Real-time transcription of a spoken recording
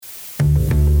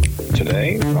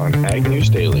today on Ag News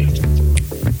Daily.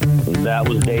 That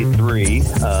was day 3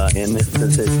 in this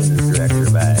position as Director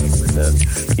of Ag.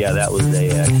 That was a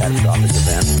catastrophic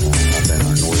event up in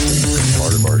our northern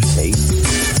part of our state.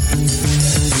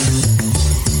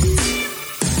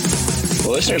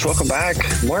 Well, listeners, welcome back.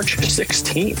 March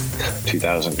 16th,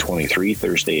 2023,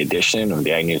 Thursday edition of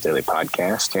the Ag News Daily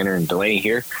podcast. Tanner and Delaney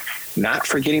here. Not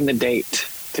forgetting the date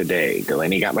today.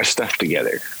 Delaney got my stuff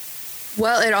together.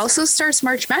 Well, it also starts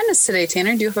March Madness today,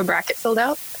 Tanner. Do you have a bracket filled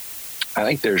out? I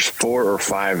think there's 4 or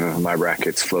 5 of my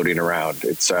brackets floating around.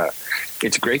 It's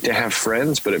great to have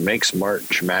friends, but it makes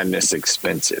March Madness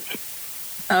expensive.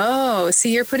 Oh,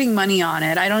 see, you're putting money on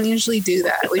it. I don't usually do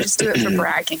that. We just do it for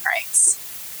bragging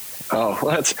rights. Oh,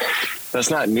 well, that's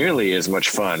not nearly as much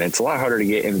fun. It's a lot harder to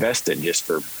get invested just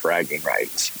for bragging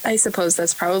rights. I suppose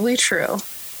that's probably true.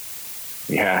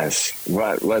 Yes,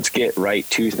 but let's get right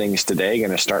to things today.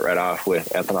 Going to start right off with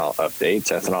ethanol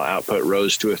updates. Ethanol output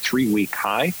rose to a 3-week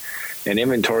high, and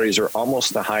inventories are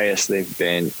almost the highest they've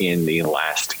been in the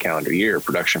last calendar year.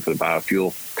 Production for the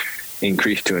biofuel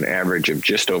increased to an average of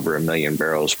just over 1 million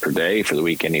barrels per day for the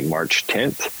week ending March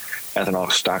 10th. Ethanol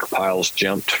stockpiles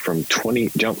jumped to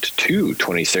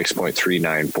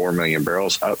 26.394 million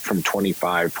barrels, up from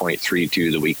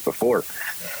 25.32 the week before.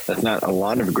 That's not a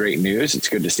lot of great news. It's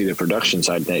good to see the production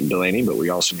side, Delaney, but we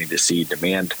also need to see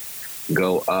demand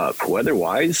go up.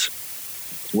 Weather-wise,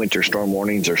 winter storm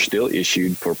warnings are still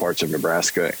issued for parts of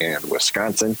Nebraska and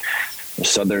Wisconsin.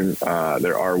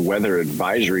 There are weather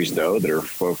advisories, though, that are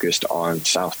focused on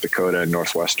South Dakota,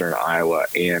 northwestern Iowa,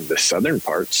 and the southern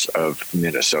parts of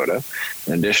Minnesota.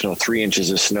 An additional 3 inches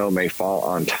of snow may fall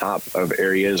on top of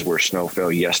areas where snow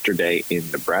fell yesterday in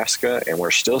Nebraska, and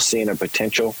we're still seeing a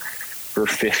potential for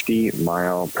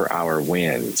 50-mile-per-hour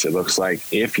winds. It looks like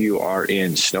if you are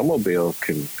in snowmobile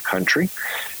country,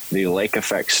 the lake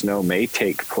effect snow may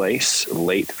take place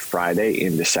late Friday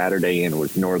into Saturday in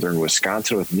northern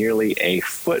Wisconsin, with nearly a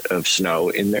foot of snow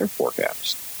in their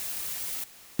forecast.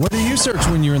 What do you search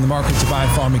when you're in the market to buy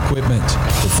farm equipment?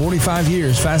 For 45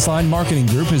 years, Fastline Marketing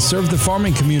Group has served the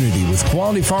farming community with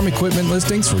quality farm equipment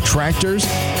listings for tractors,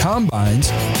 combines,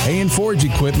 hay and forage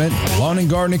equipment, lawn and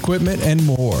garden equipment, and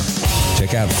more.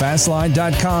 Check out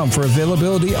Fastline.com for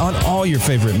availability on all your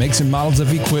favorite makes and models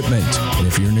of equipment. And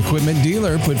if you're an equipment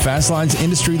dealer, put Fastline's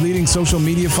industry-leading social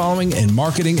media following and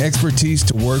marketing expertise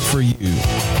to work for you.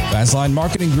 Fastline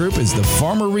Marketing Group is the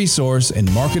farmer resource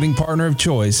and marketing partner of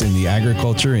choice in the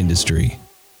agriculture industry.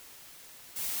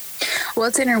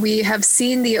 Well, Tanner, we have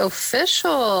seen the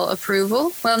official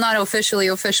approval, well, not officially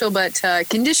official, but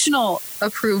conditional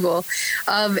approval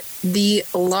of the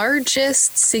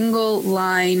largest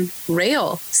single-line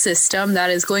rail system that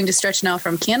is going to stretch now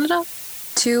from Canada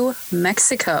to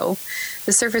Mexico.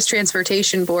 The Surface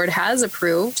Transportation Board has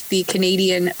approved the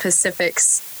Canadian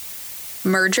Pacific's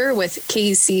merger with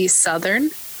KC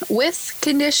Southern with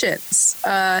conditions.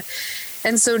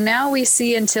 And so now we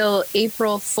see until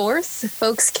April 4th,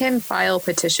 folks can file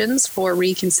petitions for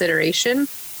reconsideration.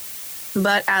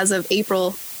 But as of April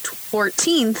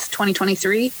 14th,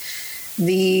 2023,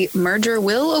 the merger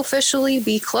will officially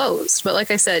be closed. But like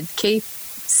I said,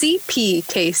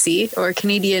 CPKC, or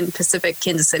Canadian Pacific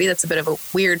Kansas City, that's a bit of a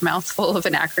weird mouthful of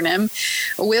an acronym,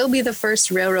 will be the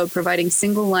first railroad providing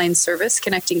single-line service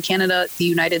connecting Canada, the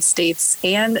United States,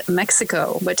 and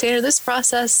Mexico. But Tanner, this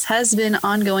process has been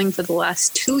ongoing for the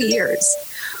last 2 years,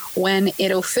 when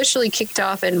it officially kicked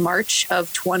off in March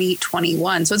of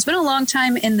 2021. So it's been a long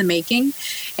time in the making,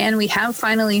 and we have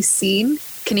finally seen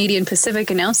Canadian Pacific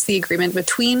announced the agreement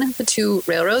between the two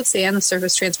railroads, and the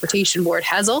Surface Transportation Board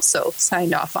has also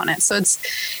signed off on it. So it's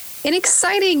an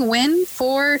exciting win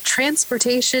for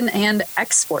transportation and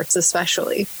exports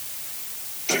especially.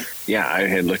 Yeah, I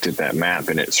had looked at that map,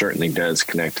 and it certainly does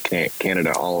connect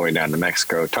Canada all the way down to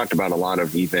Mexico. Talked about a lot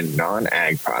of even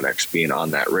non-ag products being on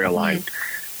that rail line.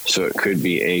 So it could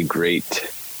be a great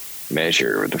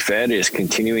measure. The Fed is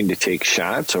continuing to take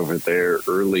shots over their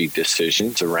early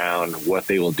decisions around what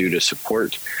they will do to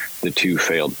support the two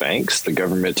failed banks. The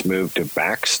government's move to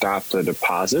backstop the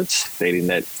deposits, stating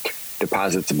that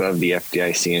deposits above the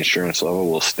FDIC insurance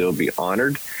level will still be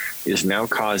honored, is now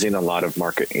causing a lot of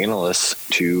market analysts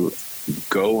to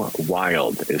go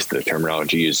wild, is the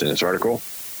terminology used in this article.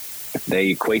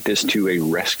 They equate this to a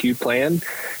rescue plan,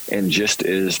 and just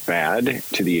as bad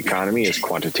to the economy as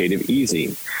quantitative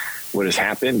easing. What has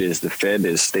happened is the Fed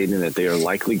is stating that they are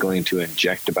likely going to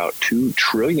inject about $2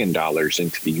 trillion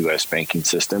into the U.S. banking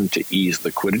system to ease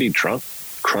liquidity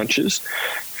crunches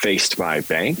faced by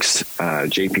banks.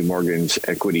 J.P. Morgan's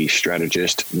equity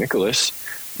strategist Nicholas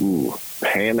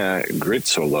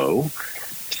Panagritzolo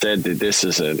said that this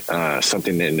is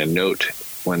something in a note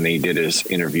when they did his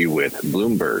interview with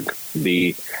Bloomberg.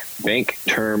 The Bank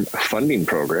Term Funding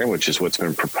Program, which is what's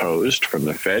been proposed from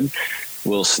the Fed,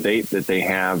 will state that they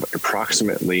have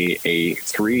approximately a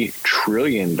 $3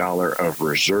 trillion of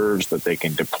reserves that they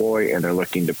can deploy, and they're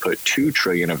looking to put $2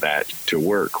 trillion of that to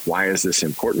work. Why is this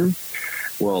important?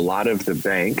 Well, a lot of the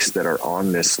banks that are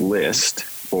on this list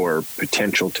for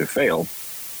potential to fail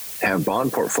have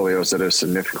bond portfolios that have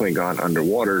significantly gone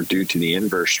underwater due to the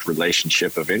inverse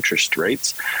relationship of interest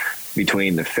rates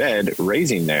between the Fed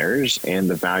raising theirs and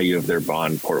the value of their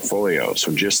bond portfolio.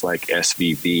 So just like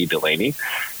SVB Delaney,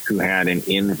 who had an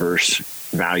inverse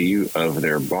value of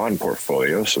their bond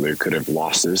portfolio, so they could have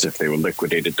losses if they would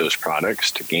liquidated those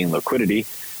products to gain liquidity,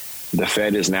 the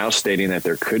Fed is now stating that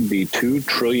there could be $2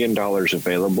 trillion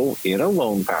available in a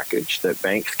loan package that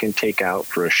banks can take out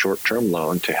for a short-term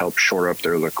loan to help shore up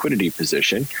their liquidity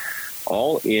position,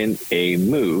 all in a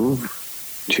move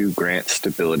to grant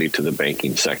stability to the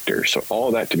banking sector. So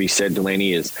all that to be said,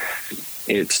 Delaney, is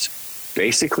it's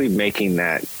basically making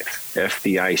that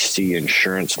FDIC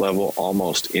insurance level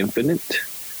almost infinite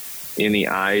in the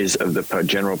eyes of the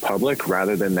general public,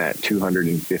 rather than that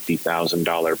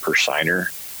 $250,000 per signer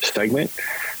segment.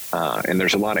 And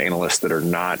there's a lot of analysts that are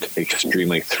not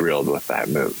extremely thrilled with that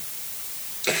move.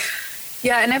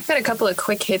 Yeah, and I've got a couple of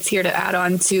quick hits here to add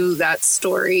on to that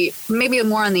story, maybe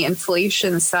more on the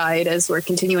inflation side, as we're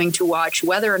continuing to watch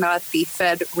whether or not the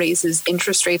Fed raises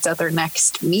interest rates at their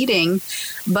next meeting.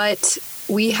 But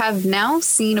we have now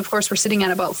seen, of course, we're sitting at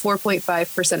about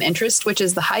 4.5% interest, which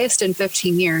is the highest in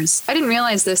 15 years. I didn't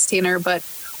realize this, Tanner, but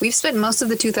we've spent most of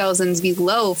the 2000s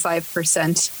below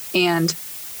 5% and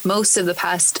most of the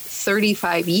past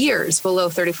 35 years below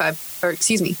 35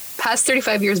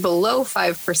 years below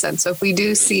 5%. So if we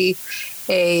do see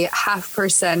a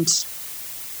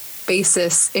 0.5%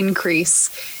 basis increase,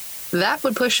 that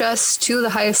would push us to the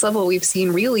highest level we've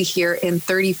seen really here in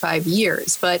 35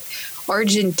 years. But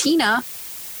Argentina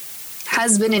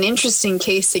has been an interesting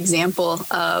case example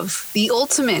of the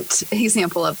ultimate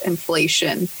example of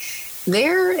inflation.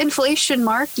 Their inflation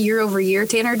mark year over year,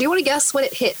 Tanner, do you want to guess what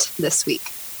it hit this week?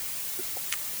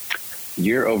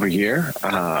 Year over year,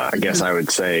 I guess I would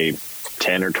say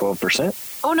 10 or 12%.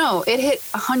 Oh, no, it hit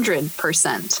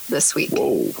 100% this week.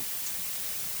 Whoa.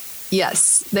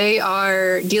 Yes, they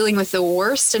are dealing with the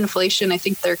worst inflation I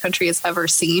think their country has ever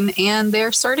seen, and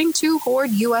they're starting to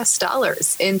hoard U.S.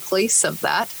 dollars in place of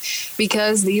that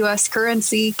because the U.S.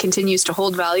 currency continues to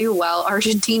hold value while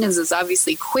Argentina's is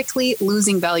obviously quickly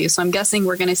losing value. So I'm guessing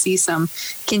we're going to see some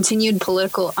continued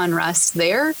political unrest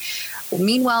there.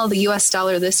 Meanwhile, the U.S.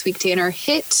 dollar this week, Tanner,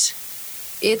 hit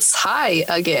its high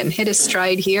again, hit a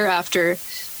stride here after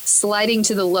sliding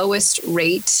to the lowest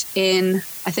rate in,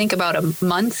 I think, about a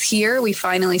month here. We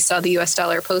finally saw the U.S.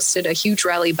 dollar posted a huge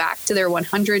rally back to their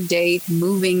 100-day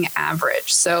moving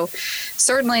average. So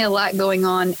certainly a lot going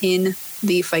on in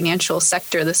the financial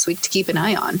sector this week to keep an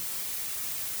eye on.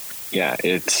 Yeah,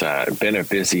 it's been a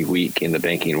busy week in the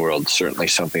banking world, certainly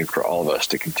something for all of us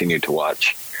to continue to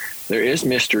watch. There is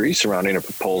mystery surrounding a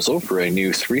proposal for a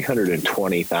new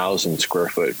 320,000 square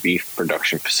foot beef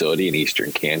production facility in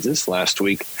eastern Kansas. Last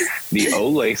week, the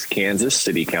Olathe, Kansas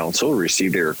City Council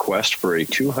received a request for a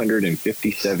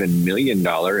 $257 million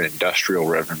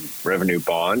industrial revenue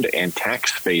bond and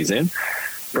tax phase-in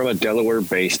from a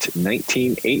Delaware-based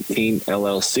 1918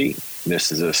 LLC.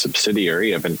 This is a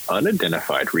subsidiary of an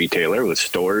unidentified retailer with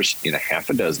stores in a half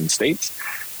a dozen states.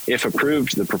 If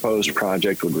approved, the proposed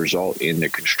project would result in the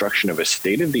construction of a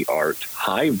state-of-the-art,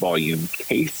 high-volume,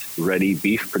 case-ready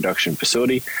beef production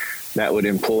facility that would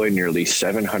employ nearly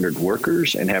 700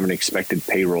 workers and have an expected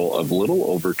payroll of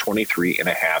little over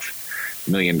 $23.5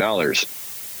 million.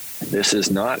 This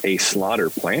is not a slaughter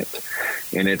plant,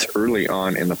 and it's early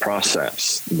on in the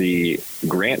process. The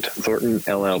Grant Thornton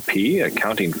LLP,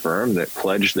 accounting firm that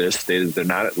pledged this, stated they're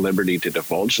not at liberty to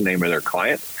divulge the name of their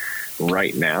client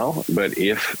right now, but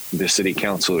if the city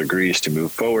council agrees to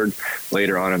move forward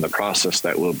later on in the process,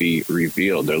 that will be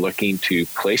revealed. They're looking to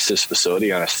place this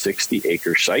facility on a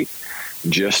 60-acre site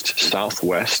just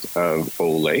southwest of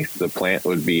Olathe. The plant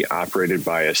would be operated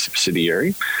by a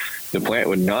subsidiary. The plant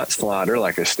would not slaughter,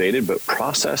 like I stated, but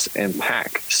process and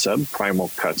pack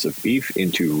subprimal cuts of beef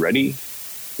into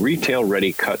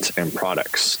retail-ready cuts and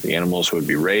products. The animals would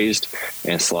be raised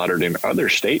and slaughtered in other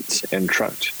states and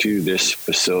trucked to this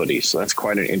facility. So that's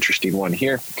quite an interesting one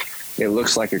here. It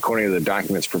looks like, according to the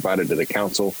documents provided to the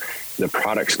council, the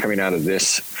products coming out of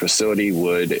this facility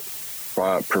would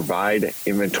provide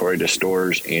inventory to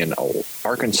stores in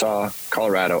Arkansas,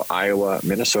 Colorado, Iowa,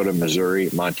 Minnesota, Missouri,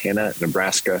 Montana,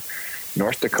 Nebraska,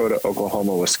 North Dakota,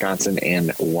 Oklahoma, Wisconsin,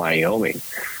 and Wyoming.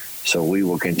 So we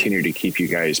will continue to keep you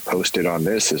guys posted on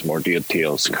this as more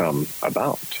details come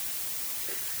about.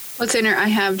 Well, Tanner, I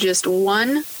have just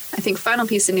one, final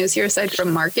piece of news here aside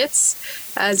from markets,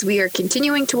 as we are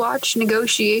continuing to watch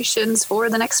negotiations for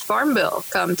the next farm bill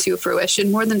come to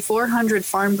fruition. More than 400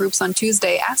 farm groups on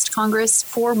Tuesday asked Congress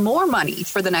for more money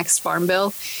for the next farm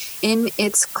bill in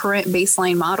its current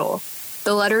baseline model.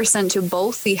 The letter sent to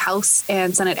both the House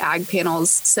and Senate Ag panels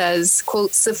says,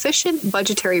 quote, sufficient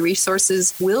budgetary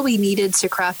resources will be needed to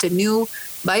craft a new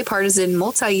bipartisan,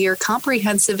 multi-year,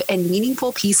 comprehensive, and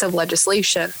meaningful piece of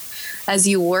legislation. As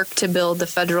you work to build the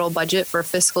federal budget for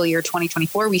fiscal year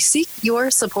 2024, we seek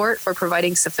your support for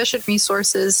providing sufficient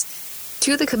resources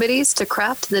to the committees to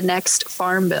craft the next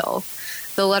farm bill.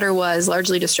 The letter was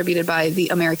largely distributed by the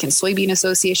American Soybean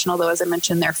Association, although, as I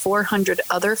mentioned, there are 400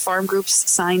 other farm groups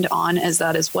signed on as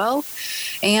that as well.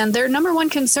 And their number one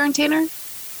concern, Tanner,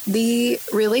 the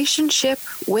relationship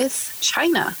with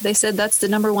China. They said that's the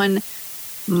number one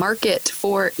market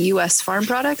for U.S. farm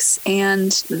products,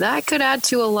 and that could add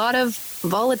to a lot of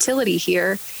volatility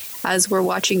here as we're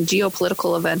watching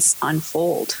geopolitical events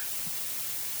unfold.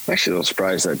 I'm actually a little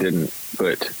surprised I didn't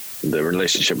put the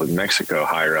relationship with Mexico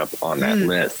higher up on that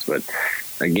list, but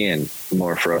again,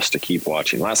 more for us to keep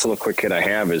watching. Last little quick hit I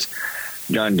have is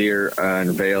John Deere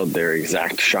unveiled their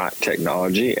Exact Shot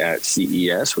technology at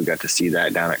CES. We got to see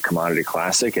that down at Commodity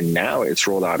Classic, and now it's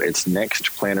rolled out its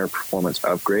next planter performance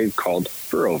upgrade called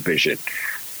Furrow Vision.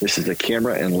 This is a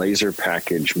camera and laser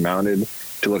package mounted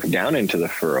to look down into the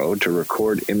furrow to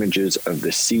record images of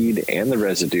the seed and the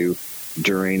residue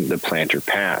during the planter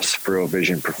pass. Furrow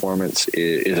Vision Performance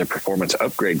is a performance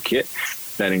upgrade kit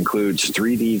that includes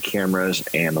 3D cameras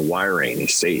and the wiring. They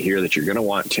say here that you're going to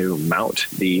want to mount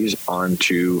these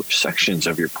onto sections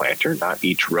of your planter, not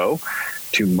each row,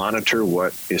 to monitor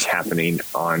what is happening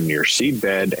on your seed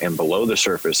bed and below the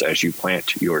surface as you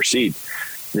plant your seed.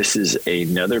 This is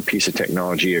another piece of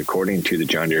technology, according to the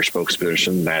John Deere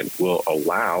spokesperson, that will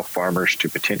allow farmers to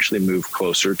potentially move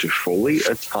closer to fully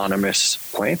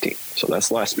autonomous planting. So that's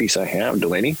the last piece I have.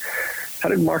 Delaney, how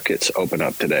did markets open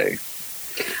up today?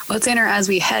 Well, Tanner, as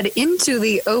we head into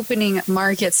the opening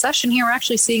market session here, we're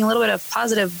actually seeing a little bit of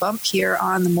positive bump here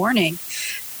on the morning.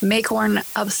 Maycorn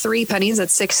up 3 pennies at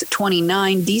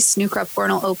 $6.29. Deese new crop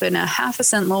corn will open a half a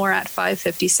cent lower at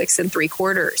 $5.56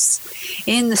 3/4.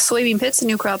 In the soybean pits,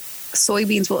 new crop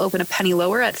soybeans will open a penny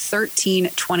lower at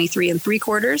 $13.23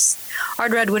 3/4.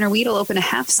 Hard red winter wheat will open a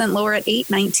half cent lower at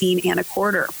 $8.19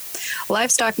 1/4.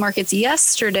 Livestock markets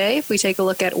yesterday, if we take a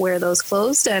look at where those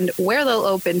closed and where they'll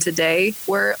open today,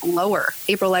 were lower.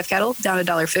 April live cattle down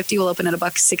 $1.50 will open at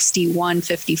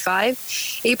 $161.55.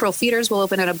 April feeders will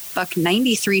open at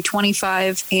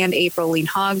 $193.25, and April lean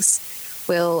hogs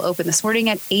will open this morning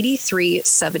at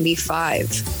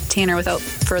 $83.75. Tanner, without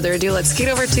further ado, let's get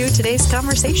over to today's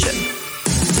conversation.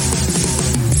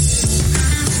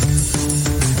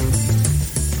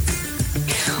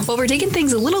 Well, we're taking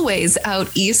things a little ways out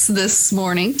east this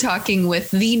morning, talking with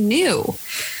the new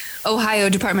Ohio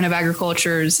Department of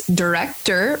Agriculture's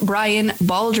director, Brian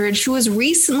Baldridge, who was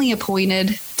recently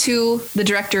appointed to the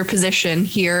director position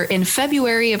here in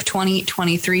February of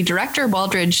 2023. Director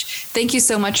Baldridge, thank you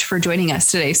so much for joining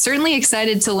us today. Certainly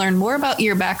excited to learn more about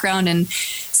your background and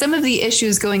some of the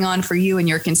issues going on for you and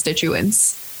your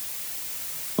constituents.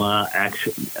 Well,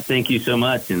 actually, thank you so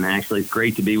much. And actually, it's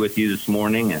great to be with you this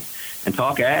morning and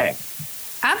talk ag.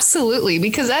 Absolutely,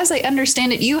 because as I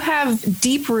understand it, you have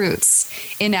deep roots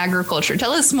in agriculture.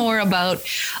 Tell us more about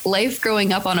life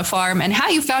growing up on a farm and how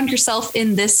you found yourself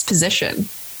in this position.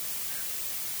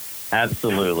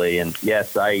 Absolutely. And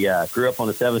yes, I grew up on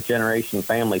a 7th generation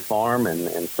family farm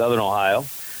in southern Ohio,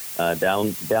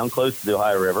 down close to the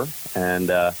Ohio River. And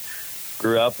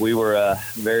grew up, we were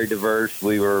very diverse.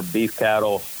 We were beef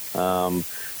cattle,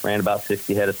 ran about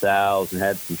 60 head of sows and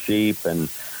had some sheep and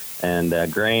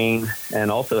grain,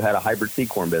 and also had a hybrid seed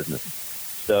corn business.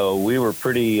 So we were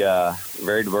pretty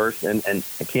very diverse, and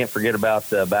I can't forget about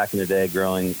back in the day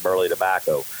growing burley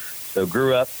tobacco. So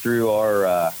grew up through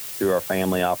our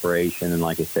family operation, and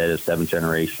like I said, it's 7th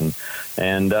generation.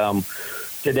 And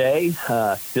today,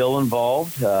 still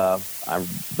involved. I'm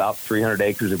about 300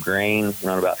 acres of grain,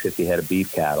 around about 50 head of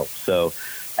beef cattle. So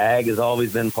ag has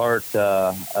always been part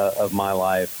of my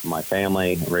life. My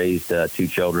family raised 2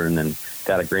 children and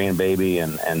got a grandbaby,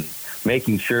 and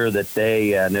making sure that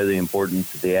they know the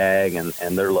importance of the ag and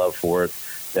their love for it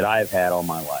that I've had all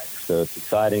my life. So it's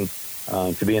exciting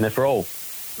to be in this role.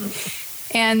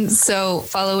 And so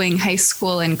following high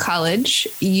school and college,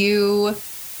 you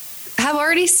have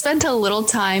already spent a little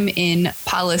time in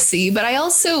policy, but I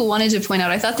also wanted to point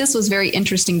out, I thought this was very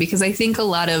interesting because I think a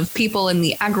lot of people in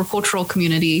the agricultural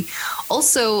community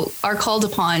also are called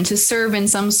upon to serve in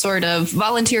some sort of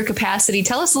volunteer capacity.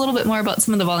 Tell us a little bit more about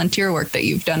some of the volunteer work that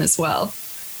you've done as well.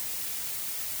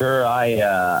 Sure.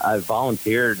 I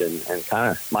volunteered and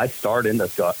kind of my start into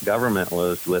government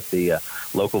was with the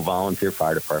local volunteer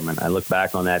fire department. I look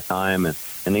back on that time,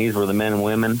 and these were the men and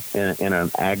women in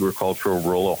an agricultural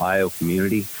rural Ohio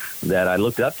community that I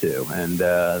looked up to. And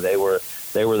they were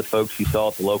the folks you saw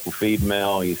at the local feed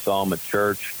mill, you saw them at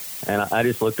church. And I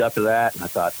just looked up to that, and I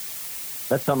thought,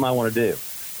 that's something I want to do.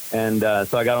 And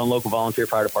so I got on local volunteer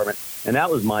fire department. And that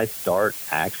was my start,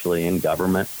 actually, in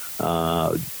government.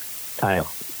 Kind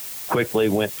of quickly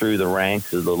went through the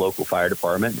ranks of the local fire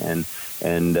department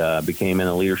and became in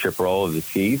a leadership role as the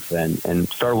chief and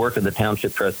started working the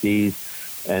township trustees.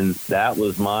 And that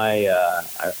was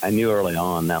I knew early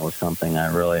on that was something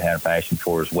I really had a passion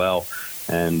for as well.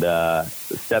 And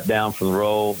stepped down from the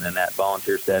role in that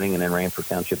volunteer setting and then ran for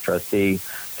township trustee.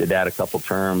 Did that a couple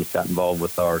terms, got involved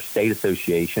with our state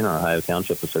association, our Ohio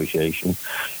Township Association.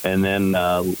 And then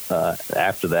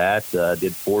after that,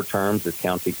 did 4 terms as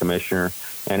county commissioner.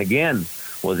 And again,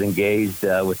 was engaged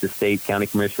with the State County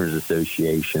Commissioners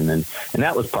Association. And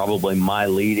that was probably my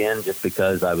lead in just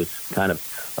because I was kind of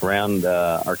around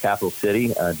our capital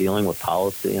city dealing with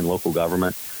policy and local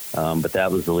government. But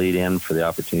that was the lead in for the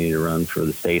opportunity to run for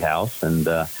the State House. And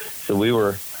so we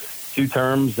were 2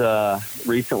 terms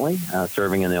recently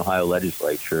serving in the Ohio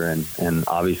legislature. And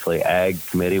obviously Ag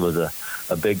Committee was a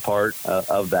big part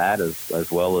of that,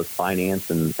 as well as finance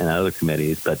and other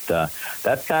committees. But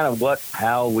that's kind of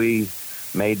how we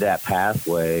made that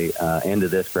pathway into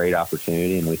this great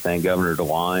opportunity. And we thank Governor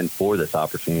DeWine for this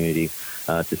opportunity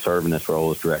to serve in this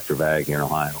role as Director of Ag here in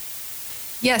Ohio.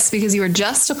 Yes, because you were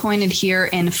just appointed here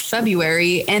in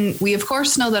February. And we, of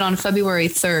course, know that on February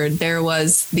 3rd, there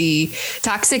was the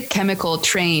toxic chemical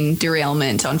train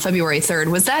derailment on February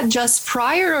 3rd. Was that just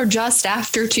prior or just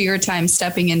after to your time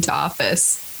stepping into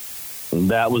office?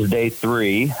 That was day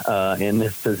 3 in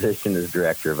this position as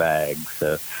Director of Ag.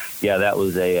 So, yeah, that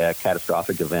was a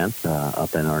catastrophic event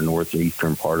up in our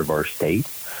northeastern part of our state.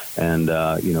 And,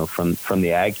 from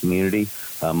the ag community,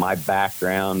 my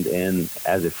background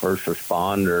as a first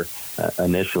responder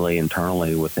initially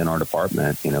internally within our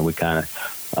department, we kind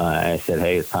of, I said,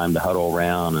 hey, it's time to huddle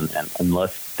around and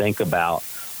let's think about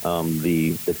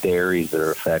the dairies that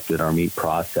are affected, our meat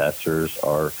processors,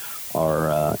 or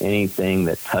anything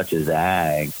that touches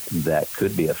ag that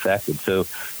could be affected. So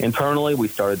internally, we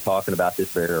started talking about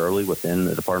this very early within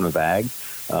the Department of Ag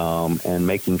and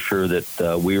making sure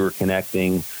that we were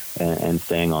connecting and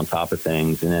staying on top of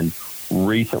things. And then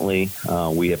recently,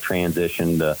 we have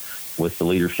transitioned with the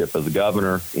leadership of the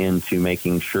governor into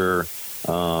making sure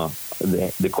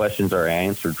the questions are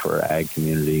answered for our ag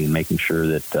community and making sure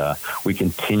that we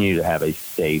continue to have a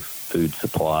safe food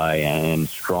supply and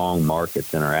strong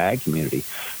markets in our ag community.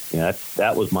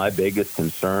 That was my biggest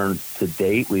concern. To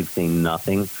date, we've seen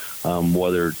nothing,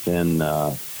 whether it's in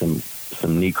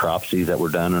some necropsies that were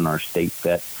done in our state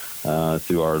vet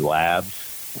through our labs.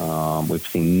 We've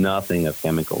seen nothing of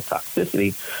chemical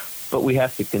toxicity, but we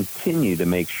have to continue to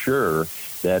make sure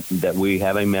that we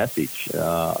have a message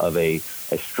of a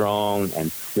strong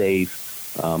and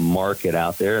safe market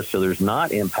out there. So there's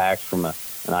not impacts from an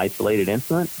isolated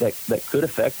incident that could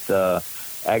affect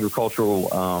agricultural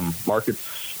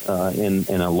markets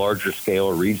in a larger scale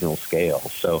or regional scale.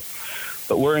 So,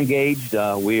 but we're engaged.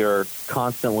 We are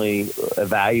constantly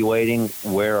evaluating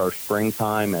where our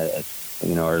springtime,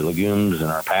 our legumes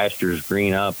and our pastures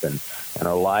green up, and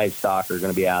our livestock are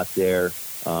going to be out there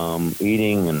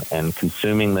eating and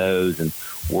consuming those. And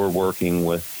we're working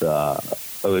with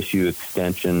OSU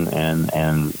Extension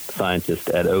and scientists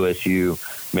at OSU,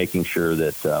 making sure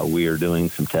that we are doing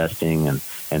some testing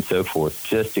and so forth,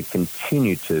 just to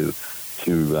continue to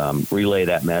relay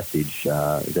that message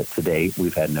that to date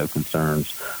we've had no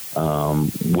concerns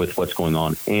with what's going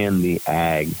on in the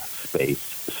ag space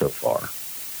so far.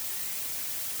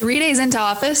 3 days into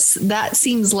office, that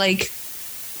seems like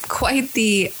quite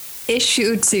the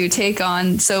issue to take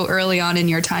on so early on in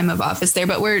your time of office there.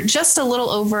 But we're just a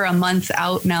little over a month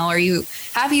out now.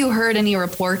 Have you heard any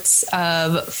reports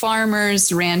of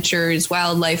farmers, ranchers,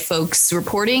 wildlife folks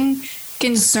reporting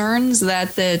concerns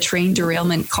that the train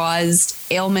derailment caused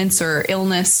ailments or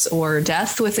illness or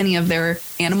death with any of their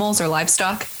animals or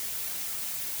livestock?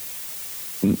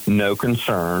 No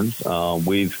concerns.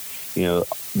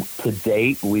 To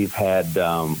date, we've had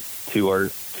to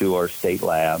our state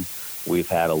lab, we've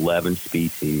had 11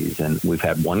 species, and we've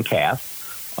had 1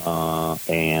 calf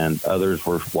and others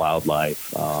were wildlife,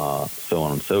 so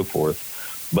on and so forth.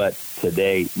 But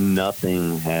today,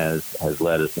 nothing has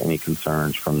led us to any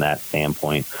concerns from that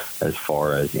standpoint as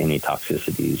far as any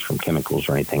toxicities from chemicals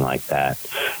or anything like that.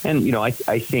 And, I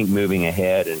think moving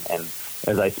ahead, and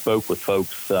as I spoke with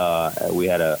folks, we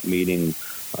had a meeting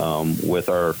with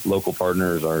our local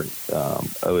partners, our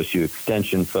OSU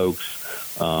Extension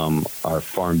folks, our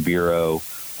Farm Bureau,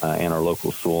 and our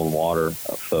local soil and water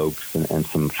folks and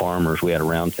some farmers. We had a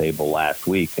roundtable last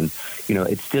week, and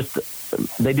it's just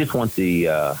they just want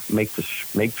to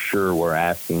make sure we're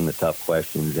asking the tough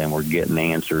questions and we're getting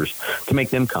answers to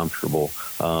make them comfortable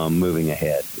moving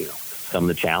ahead. Some of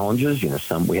the challenges,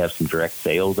 we have some direct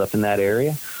sales up in that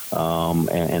area,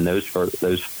 and those folks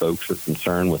are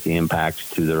concerned with the impacts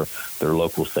to their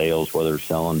local sales, whether they're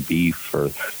selling beef or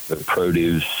their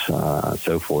produce,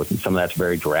 so forth. And some of that's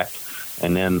very direct.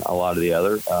 And then a lot of the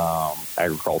other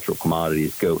agricultural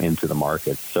commodities go into the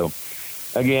market. So,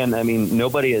 again,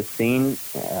 nobody has seen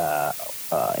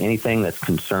anything that's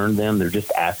concerned them. They're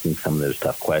just asking some of those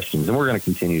tough questions. And we're going to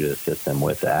continue to assist them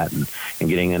with that and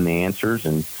getting them the answers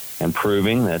and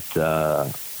proving that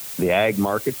the ag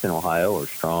markets in Ohio are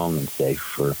strong and safe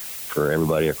for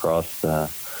everybody across the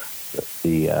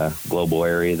global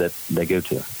area that they go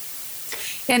to.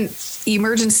 And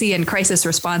emergency and crisis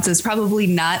response is probably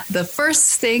not the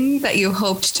first thing that you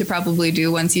hoped to probably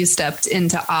do once you stepped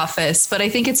into office. But I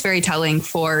think it's very telling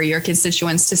for your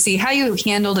constituents to see how you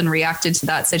handled and reacted to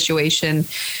that situation.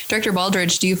 Director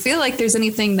Baldridge, do you feel like there's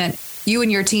anything that you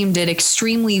and your team did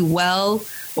extremely well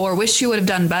or wish you would have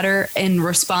done better in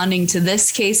responding to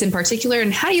this case in particular?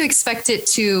 And how do you expect it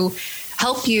to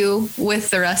help you with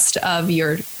the rest of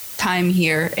your time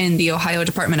here in the Ohio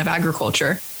Department of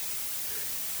Agriculture?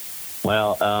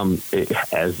 Well,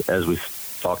 as we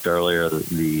talked earlier,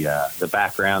 the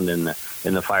background in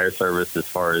the fire service as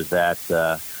far as that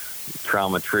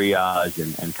trauma triage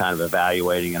and kind of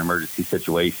evaluating an emergency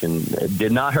situation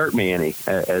did not hurt me any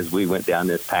as we went down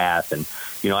this path. And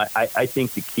I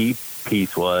think the key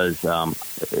piece was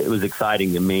it was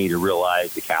exciting to me to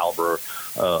realize the caliber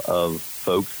of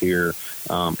folks here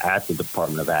at the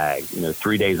Department of Ag.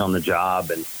 3 days on the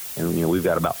job and we've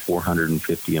got about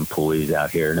 450 employees out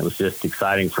here, and it was just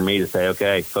exciting for me to say,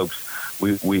 okay, folks,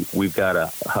 we've got to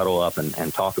huddle up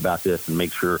and talk about this and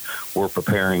make sure we're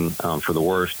preparing for the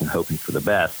worst and hoping for the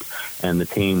best. And the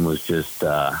team was just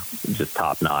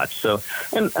top notch. So,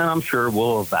 and I'm sure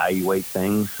we'll evaluate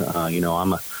things.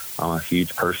 I'm a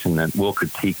huge person that will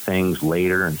critique things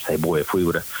later and say, boy, if we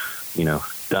would have,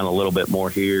 done a little bit more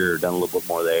here, or done a little bit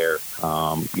more there,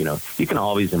 you can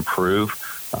always improve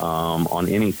on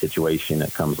any situation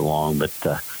that comes along. But,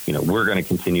 we're going to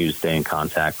continue to stay in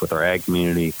contact with our ag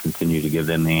community, continue to give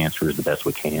them the answers the best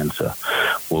we can. So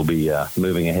we'll be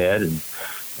moving ahead in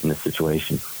this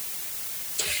situation.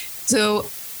 So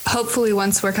hopefully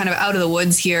once we're kind of out of the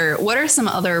woods here, what are some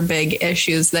other big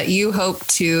issues that you hope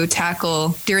to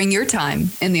tackle during your time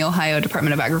in the Ohio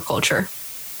Department of Agriculture?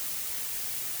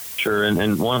 Sure.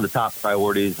 And one of the top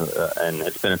priorities, and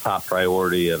it's been a top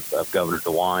priority of Governor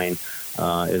DeWine,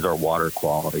 is our water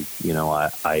quality.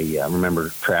 I remember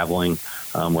traveling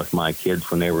with my kids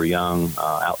when they were young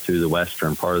out through the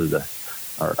western part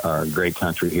of our great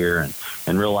country here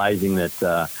and realizing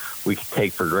that we could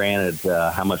take for granted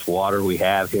how much water we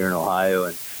have here in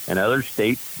Ohio and other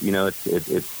states.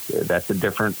 That's a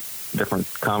different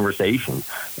conversation.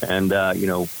 And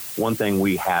one thing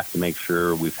we have to make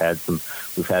sure we've had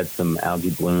some algae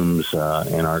blooms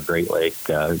in our Great Lake,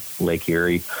 Lake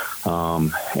Erie,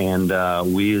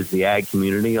 and we as the ag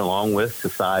community, along with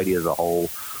society as a whole,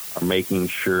 are making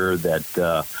sure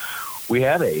that we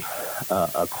have a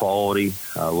quality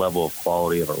level of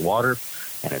quality of our water,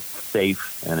 and it's safe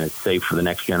for the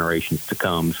next generations to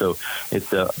come. So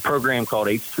it's a program called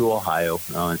H2 Ohio.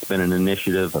 It's been an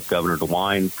initiative of Governor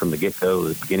DeWine from the get-go,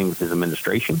 at the beginning of his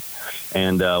administration.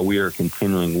 And we are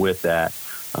continuing with that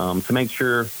to make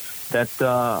sure that,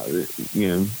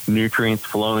 nutrients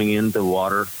flowing into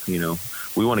water,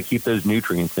 we want to keep those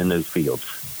nutrients in those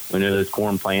fields. We know those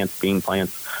corn plants, bean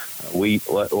plants, wheat,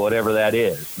 whatever that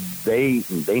is, they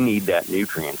need that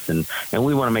nutrients. And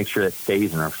we want to make sure that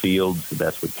stays in our fields the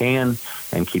best we can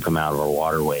and keep them out of our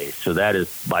waterways. So that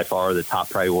is by far the top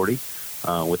priority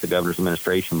with the governor's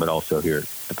administration, but also here at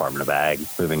the Department of Ag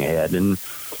moving ahead. And,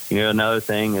 another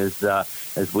thing is,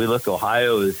 as we look,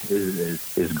 Ohio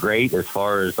is great as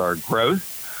far as our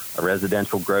growth, our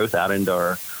residential growth out into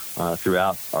our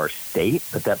throughout our state,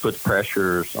 but that puts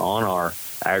pressures on our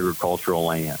agricultural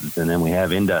lands. And then we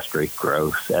have industry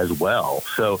growth as well.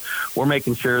 So we're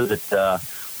making sure that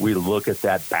we look at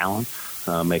that balance,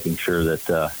 making sure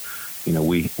that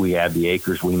we have the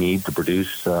acres we need to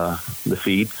produce the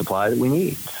feed supply that we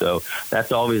need. So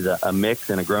that's always a mix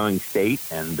in a growing state,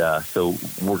 and so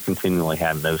we're continually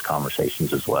having those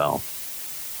conversations as well.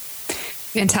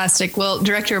 Fantastic. Well,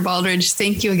 Director Baldridge,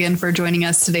 thank you again for joining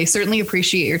us today. Certainly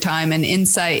appreciate your time and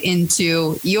insight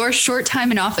into your short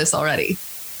time in office already.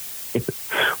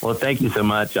 Well, thank you so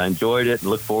much. I enjoyed it and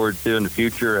look forward to in the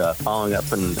future following up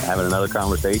and having another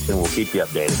conversation. We'll keep you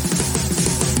updated.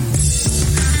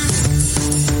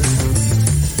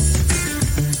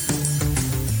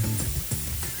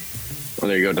 Well,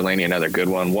 there you go, Delaney, another good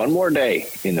one. One more day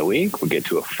in the week. We'll get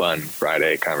to a fun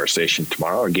Friday conversation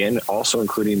tomorrow. Again, also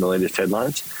including the latest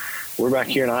headlines. We're back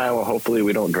here in Iowa. Hopefully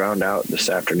we don't drown out this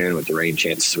afternoon with the rain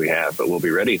chances we have, but we'll be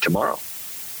ready tomorrow.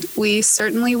 We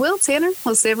certainly will, Tanner.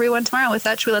 We'll see everyone tomorrow. With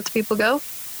that, should we let the people go?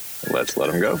 Let's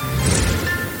let them go.